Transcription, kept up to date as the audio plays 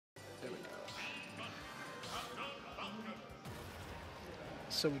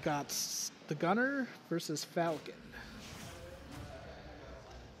So we got the Gunner versus Falcon.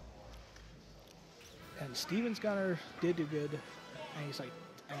 And Steven's Gunner did do good. And he's like,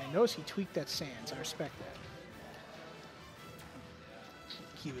 and I noticed he tweaked that Sans. I respect that.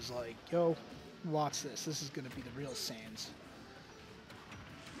 He was like, yo, watch this. This is going to be the real Sans.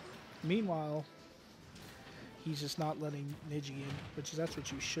 Meanwhile, he's just not letting Nidgy in, which is that's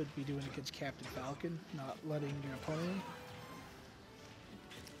what you should be doing against Captain Falcon, not letting your opponent in.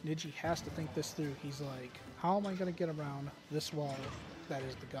 Nidgy has to think this through. He's like, how am I going to get around this wall that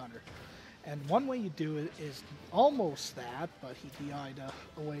is the Gunner? And one way you do it is almost that, but he DI'd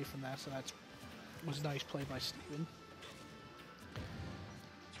away from that, so that was a nice play by Steven.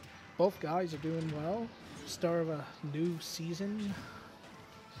 Both guys are doing well. Start of a new season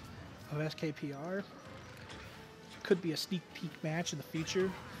of SKPR. Could be a sneak peek match in the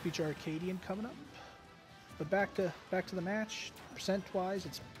future Arcadian coming up. But back to the match. Percent-wise,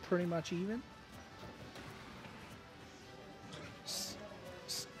 it's pretty much even.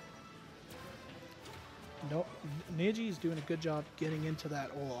 No, Nidgy is doing a good job getting into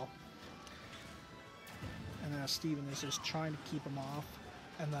that wall. And now Steven is just trying to keep him off.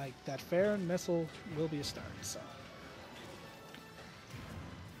 And like that fair and missile will be a start, so.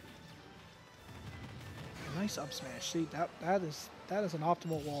 A nice up smash. See, that is an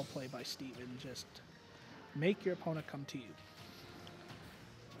optimal wall play by Steven. Just make your opponent come to you.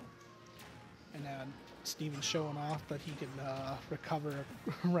 And then Steven's showing off that he can recover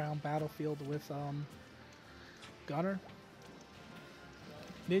around battlefield with Gunner.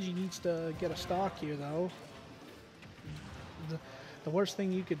 Nidgy needs to get a stock here, though. The worst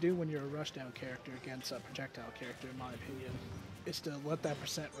thing you could do when you're a rushdown character against a projectile character, in my opinion, is to let that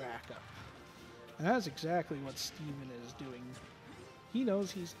percent rack up. And that's exactly what Steven is doing. He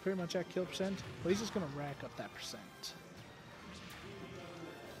knows he's pretty much at kill percent, but he's just going to rack up that percent.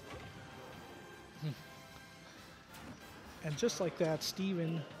 And just like that,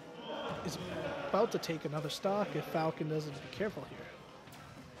 Steven is about to take another stock if Falcon doesn't be careful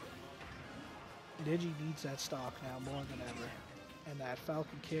here. Nidgy needs that stock now more than ever. And that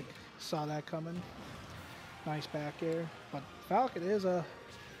Falcon kick, saw that coming. Nice back air. But Falcon is a...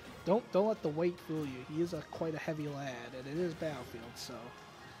 Don't let the weight fool you. He is quite a heavy lad, and it is Battlefield, so...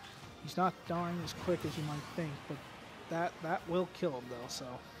 He's not dying as quick as you might think, but that will kill him, though, so...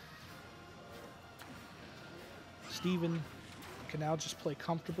 Steven can now just play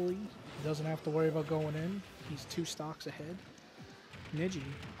comfortably. He doesn't have to worry about going in. He's 2 stocks ahead. Nidgy,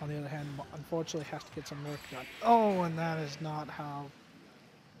 on the other hand, unfortunately has to get some work done. Oh, and that is not how...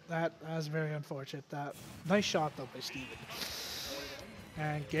 That is very unfortunate. That nice shot, though, by Steven.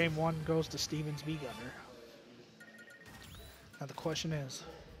 And game 1 goes to Steven's B-Gunner. Now the question is,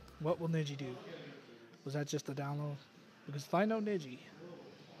 what will Nidgy do? Was that just a download? Because if I know Nidgy,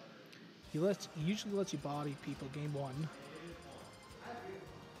 he usually lets you body people game 1.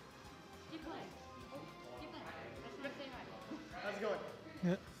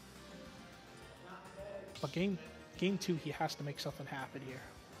 Yeah. But game 2, he has to make something happen here.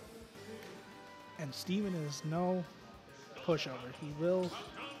 And Steven is no pushover. He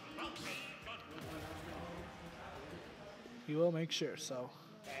will make sure, so.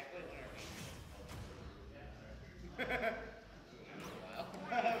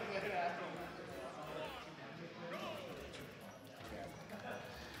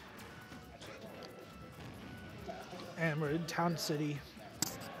 And we're in Town City.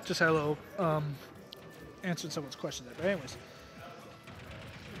 Just hello. Answered someone's question there. But anyways.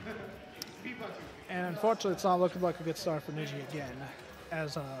 And unfortunately, it's not looking like a good start for Nidgy again.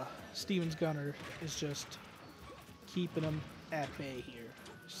 As Steven's Gunner is just keeping him at bay here.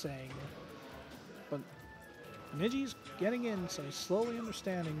 Saying. But Nidgy's getting in, so he's slowly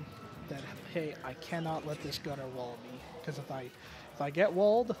understanding that, hey, I cannot let this Gunner wall me. Because if I get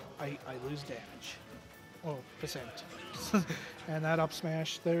walled, I lose damage. Oh, percent. And that up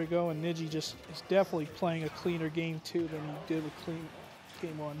smash, there we go, and Nidgy just is definitely playing a cleaner game 2 than he did with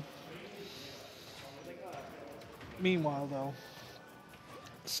game 1. Meanwhile, though,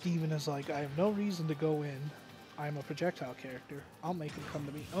 Steven is like, I have no reason to go in. I'm a projectile character. I'll make him come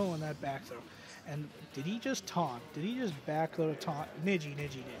to me. Oh, and that back throw. And did he just taunt? Did he just back throw a taunt? Nidgy.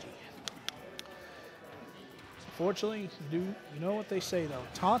 Fortunately, you know what they say, though.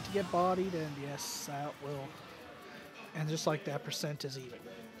 Taunt to get bodied, and yes, that will. And just like that, percent is even.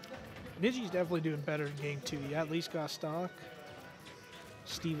 Nidgy's definitely doing better in game 2. He at least got stock.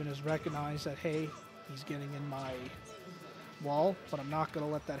 Steven has recognized that, hey, he's getting in my wall, but I'm not going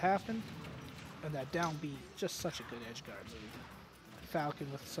to let that happen. And that down B, just such a good edge guard move.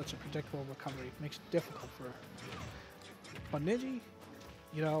 Falcon with such a predictable recovery makes it difficult for her. But Nidgy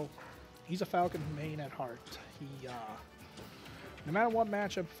you know, he's a Falcon main at heart. He, no matter what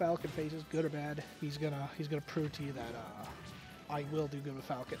matchup Falcon faces, good or bad, he's gonna prove to you that I will do good with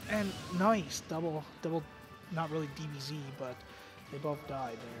Falcon. And nice double, not really DBZ, but they both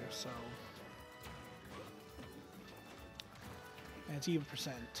died there. So, and it's even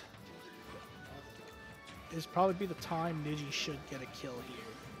percent. This probably be the time Nidgy should get a kill here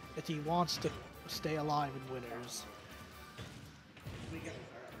if he wants to stay alive in winners.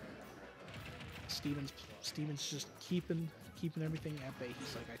 Steven's just keeping everything at bay.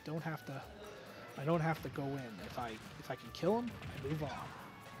 He's like, I don't have to go in. If I can kill him, I move on.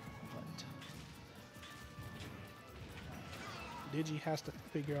 But Nidgy has to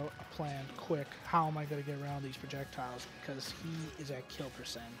figure out a plan quick. How am I going to get around these projectiles? Because he is at kill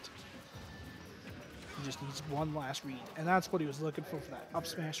percent. He just needs one last read, and that's what he was looking for that up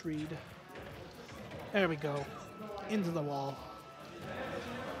smash read. There we go, into the wall.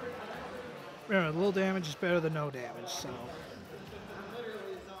 Remember, a little damage is better than no damage, so.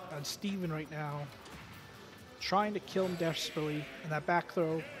 And Steven right now, trying to kill him desperately, and that back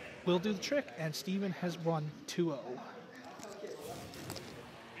throw will do the trick, and Steven has won 2-0.